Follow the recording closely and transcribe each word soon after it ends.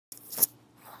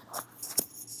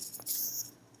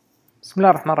بسم الله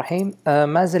الرحمن الرحيم.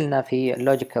 ما زلنا في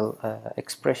logical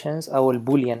expressions أو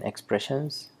boolean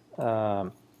expressions.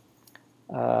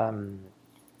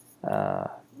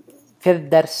 في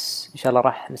الدرس إن شاء الله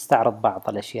راح نستعرض بعض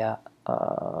الأشياء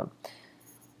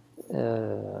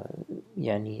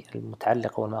يعني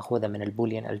المتعلقة والمأخوذة من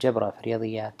البوليان الجبرا في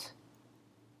الرياضيات،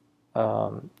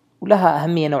 ولها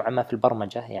أهمية نوعا ما في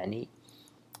البرمجة، يعني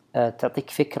تعطيك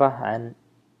فكرة عن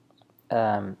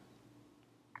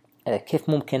كيف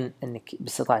ممكن انك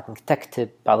باستطاعتك انك تكتب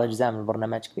بعض اجزاء من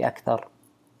برنامجك باكثر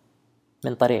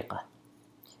من طريقه.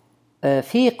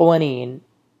 في قوانين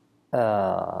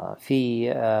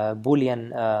في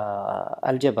بوليان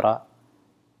الجبرا،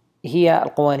 هي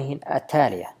القوانين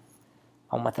التاليه،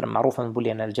 او مثلا معروفه من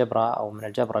بوليان الجبرا او من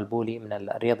الجبر البولي من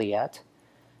الرياضيات.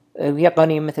 هي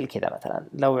قوانين مثل كذا، مثلا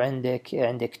لو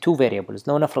عندك two variables،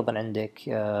 لو نفرض ان عندك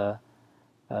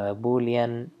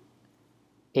بوليان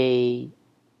A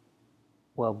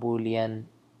وبوليان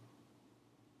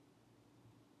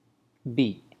B،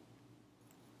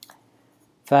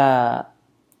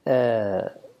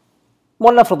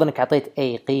 ولنفرض انك اعطيت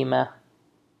A قيمة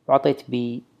وعطيت B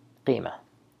قيمة.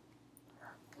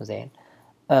 زين،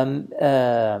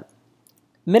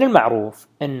 من المعروف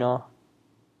انه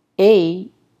A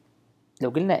لو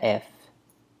قلنا F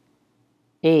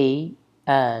A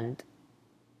and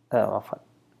عفوا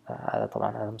هذا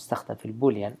طبعا هذا مستخدم في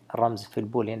البوليان، الرمز في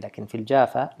البوليان، لكن في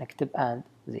الجافا نكتب and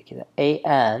زي كذا A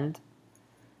and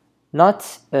not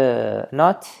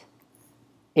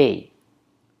A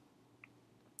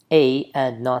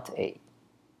and not A،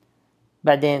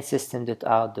 بعدين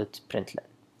system.out.println.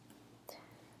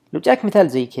 لو جاك مثال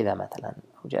زي كذا مثلا،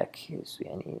 أو جاك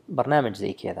يعني برنامج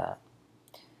زي كذا،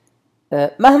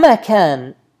 مهما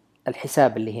كان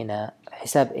الحساب اللي هنا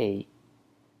حساب A،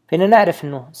 فإننا نعرف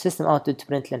إنه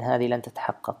system.out.println هذه لن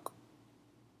تتحقق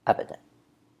أبدا،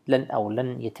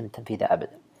 لن يتم تنفيذها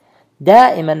أبدا.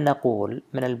 دائما نقول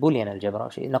من البوليان الجبرا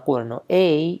نقول إنه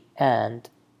A and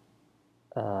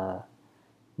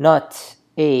not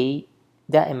A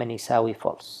دائما يساوي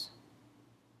false.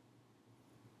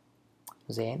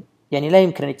 زين، يعني لا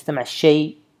يمكن أن يجتمع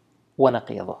الشيء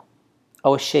ونقيضه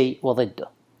أو الشيء وضده،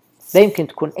 لا يمكن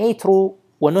تكون A true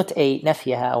ونوت A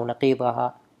نفيها أو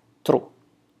نقيضها true.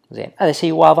 زين، هذا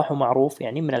شيء واضح ومعروف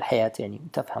يعني من الحياة، يعني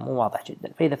تفهم وواضح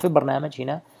جدا. فإذا في البرنامج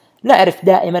هنا نعرف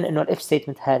دائما إنه الإف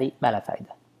ستيتمنت هذه ما لها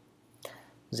فائدة.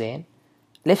 زين،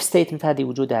 الإف ستيتمنت هذه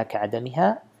وجودها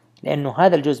كعدمها، لأنه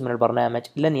هذا الجزء من البرنامج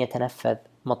لن يتنفذ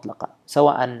مطلقا،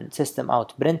 سواء system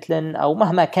out println أو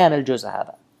مهما كان الجزء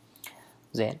هذا.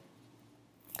 زين،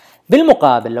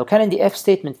 بالمقابل لو كان عندي if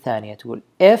statement ثانية تقول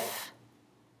if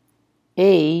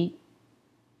a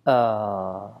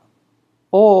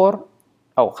or،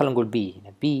 أو خلينا نقول b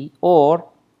هنا b or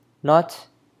not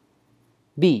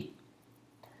b.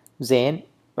 زين،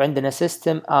 وعندنا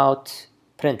system out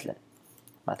println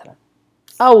مثلا،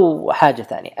 أو حاجة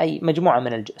ثانية، أي مجموعة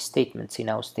من statements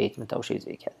هنا أو statement أو شيء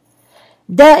زي كذا،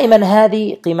 دائما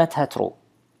هذه قيمتها true.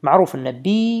 معروف أن b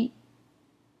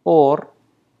or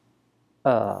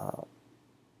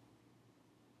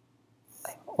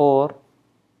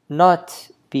not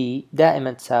b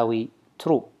دائما تساوي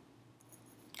true.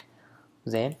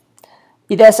 زين،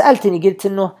 إذا سألتني قلت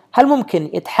إنه هل ممكن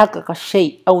يتحقق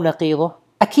الشيء أو نقيضه؟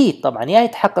 أكيد طبعا، يا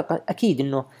يتحقق، أكيد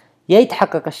إنه يا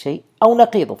يتحقق الشيء أو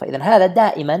نقيضه، فإذا هذا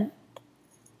دائما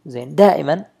زين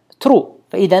دائما true.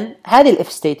 فإذا هذه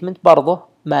الإف ستيتمنت برضه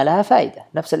ما لها فائدة،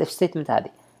 نفس الإف ستيتمنت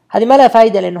هذه ما لها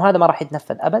فائدة، لأنه هذا ما راح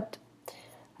يتنفذ أبد.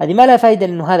 هذه ما لها فائدة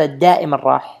لأنه هذا دائما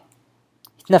راح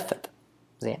يتنفذ.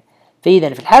 زين،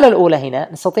 فإذا في الحالة الأولى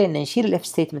هنا نستطيع أن نشيل الإف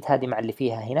ستيتمنت هذه مع اللي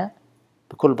فيها هنا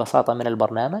بكل بساطة من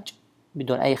البرنامج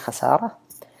بدون أي خسارة.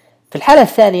 في الحالة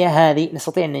الثانية هذه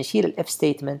نستطيع أن نشيل الإف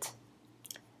ستيتمنت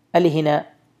اللي هنا،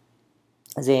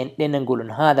 زين، لأن نقول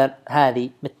إنه هذه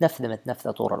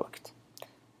متنفذة طول الوقت.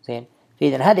 زين،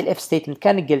 فإذا هذه الإف ستيتمنت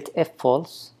كان قلت if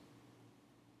false،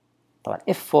 طبعا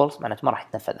if false معناته ما راح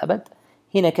يتنفذ أبد.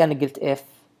 هنا كان قلت if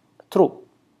true.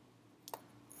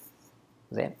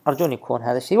 زين، أرجون يكون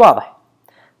هذا الشيء واضح.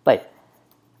 طيب،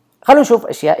 خلونا نشوف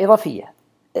أشياء إضافية.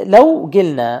 لو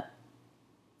قلنا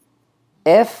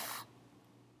if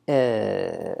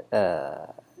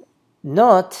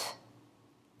not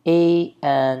A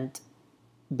and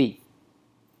B،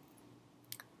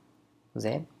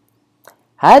 زين،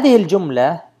 هذه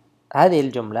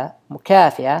الجملة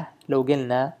مكافئة لو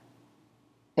قلنا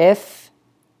if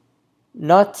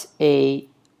not A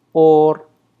or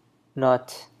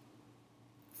not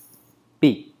B،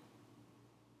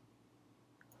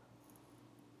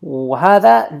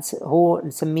 وهذا هو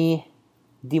نسميه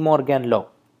دي مورغان لو.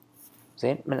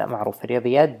 زين، من المعروف في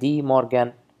الرياضيات دي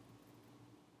مورغان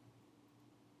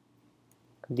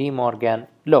دي مورغان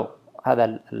لو.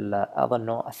 هذا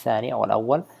أظنه الثاني أو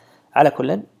الأول. على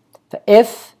كل، ف if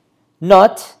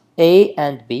not A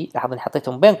and B، لاحظ إني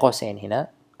حطيتهم بين قوسين هنا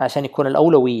عشان يكون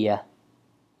الأولوية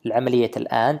لعملية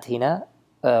الآند هنا.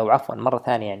 وعفوا مرة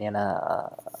ثانية، يعني أنا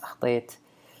أخطيت.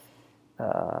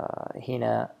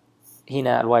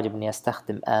 هنا الواجب إني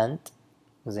أستخدم and،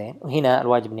 زين، وهنا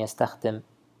الواجب إني أستخدم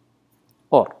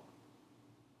or،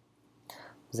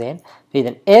 زين.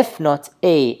 فإذا if not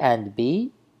A and B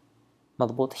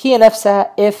مضبوط، هي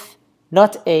نفسها if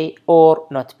not A or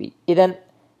not B. إذا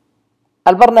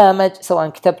البرنامج سواء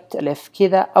كتبت الإف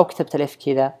كذا أو كتبت الإف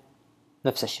كذا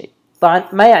نفس الشيء. طبعا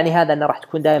ما يعني هذا أنه راح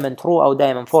تكون دائما true أو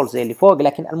دائما false زي اللي فوق،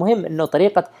 لكن المهم أنه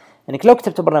طريقة أنك لو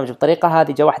كتبت برنامج بالطريقة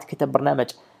هذه، جاء واحد كتب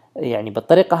برنامج يعني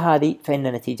بالطريقة هذه، فإن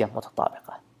النتيجة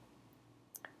متطابقة.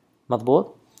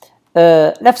 مضبوط.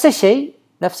 نفس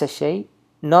الشيء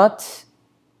not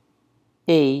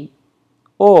A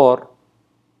or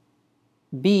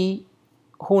B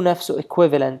هو نفسه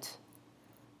equivalent،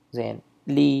 زين،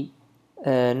 ل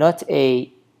not A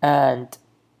and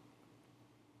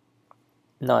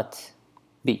not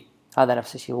B. هذا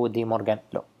نفس الشيء، هو دي مورغان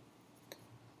لو.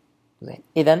 زين،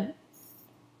 إذن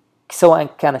سواء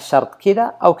كان الشرط كذا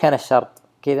أو كان الشرط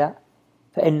كذا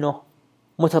فإنه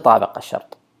متطابق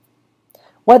الشرط.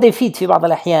 وهذا يفيد في بعض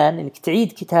الأحيان إنك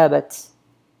تعيد كتابة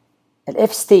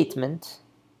الإف ستيتمنت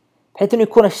بحيث إنه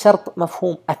يكون الشرط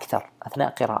مفهوم أكثر أثناء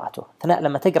قراءته. أثناء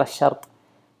لما تقرأ الشرط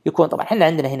يكون، طبعا إحنا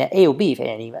عندنا هنا A و B،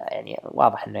 يعني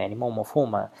واضح إنه يعني مو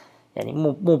مفهوم، يعني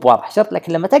مو بواضح شرط،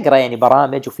 لكن لما تقرأ يعني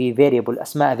برامج وفي فاريبل،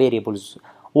 أسماء فاريبلز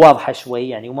واضحة شوي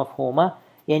يعني ومفهومة،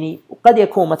 يعني وقد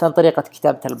يكون مثلا طريقة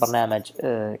كتابة البرنامج،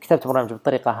 كتابة البرنامج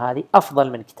بالطريقة هذه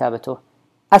أفضل من كتابته،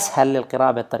 أسهل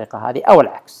للقراءة بالطريقة هذه أو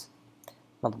العكس.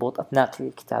 مضبوط. أثناء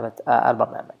كتابة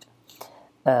البرنامج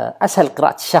أسهل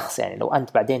قراءة الشخص، يعني لو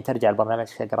أنت بعدين ترجع البرنامج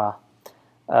تقرأه.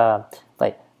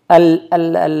 طيب،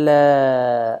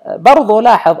 برضو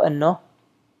لاحظ أنه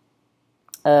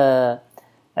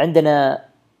عندنا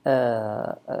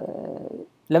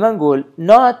لما نقول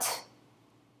not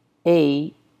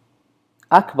A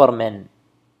أكبر من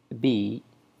B،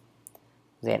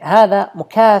 زين، هذا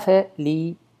مكافئ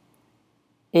ل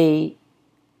A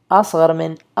أصغر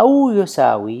من أو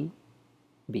يساوي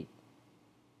B.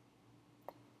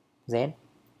 زين،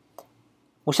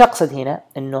 وش أقصد هنا؟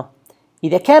 إنه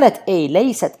إذا كانت A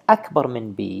ليست أكبر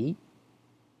من B،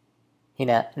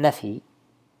 هنا نفي.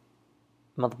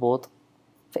 مضبوط.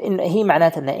 فإن هي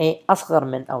معناته أن A أصغر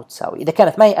من أو تساوي. إذا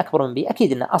كانت ما هي أكبر من B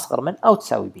أكيد أنها أصغر من أو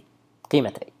تساوي B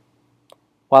قيمة A.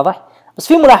 واضح؟ بس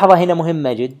في ملاحظة هنا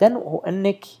مهمة جدا، وهو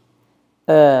أنك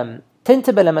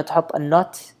تنتبه لما تحط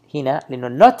النوت هنا، لأنه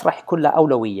النوت راح يكون له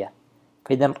أولوية.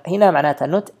 فإذا هنا معناته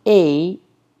نوت A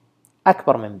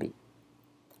أكبر من B.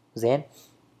 زين.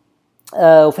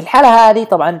 وفي الحالة هذه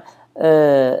طبعا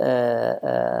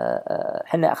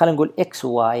احنا خلينا نقول x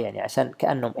و y، يعني عشان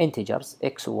كأنهم integers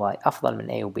x و y أفضل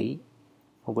من a و b،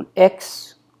 نقول x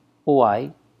و y.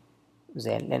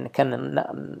 زين، لأن كان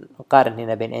نقارن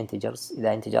هنا بين integers،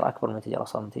 إذا integer أكبر من integer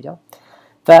أصغر من integer.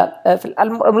 ففي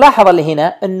الملاحظة اللي هنا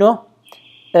إنه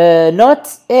not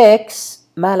x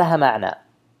ما لها معنى.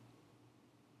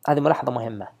 هذه ملاحظة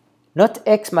مهمة. not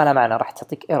x ما لها معنى، راح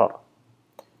تعطيك error.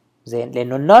 زين،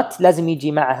 لأنه النوت لازم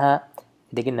يجي معها،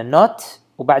 إذا قلنا النوت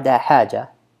وبعدها حاجة،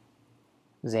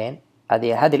 زين،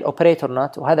 هذه الأوبريتور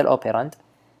نوت وهذا الأوبيرانت.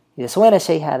 إذا سوينا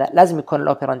شيء هذا لازم يكون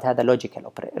الأوبيرانت هذا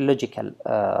لوجيكال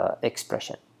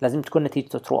إكسبريشن، لازم تكون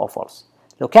نتيجته true أو false.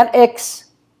 لو كان x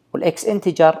والx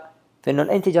integer، فإنه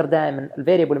الانتجر دائما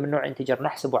الفاريبل من نوع integer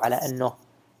نحسبه على أنه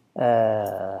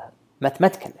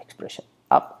mathematical expression،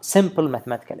 simple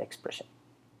mathematical expression.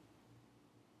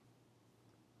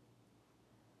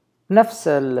 نفس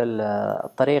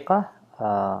الطريقة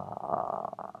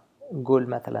نقول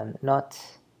مثلا not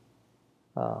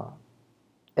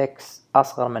x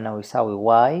أصغر من أو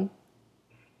يساوي y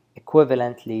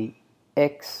equivalent ل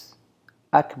x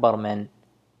أكبر من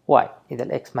y. إذا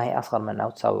ال x ما هي أصغر من أو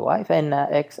تساوي y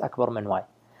فإن x أكبر من y.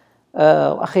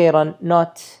 وأخيرا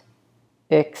not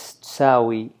x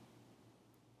تساوي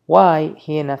y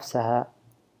هي نفسها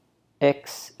x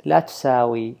لا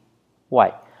تساوي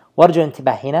y. وارجو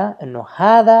الانتباه هنا انه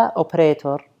هذا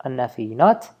اوبريتور النفي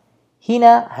not،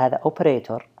 هنا هذا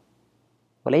اوبريتور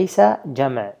وليس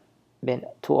جمع بين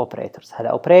تو اوبريتورز، هذا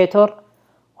اوبريتور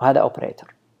وهذا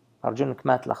اوبريتور. ارجو انك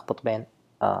ما تلخبط بين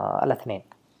الاثنين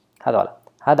هذولا.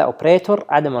 هذا اوبريتور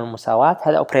عدم المساواة،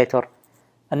 هذا اوبريتور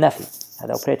النفي،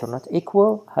 هذا اوبريتور not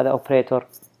equal، هذا اوبريتور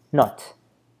not.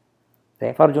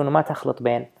 زين، فارجو انه ما تخلط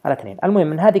بين الاثنين. المهم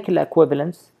من هذه كلها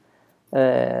equivalence.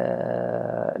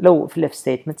 لو في الإف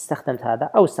ستيتمنت استخدمت هذا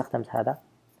أو استخدمت هذا،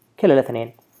 كلا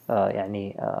الاثنين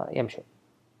يعني يمشون.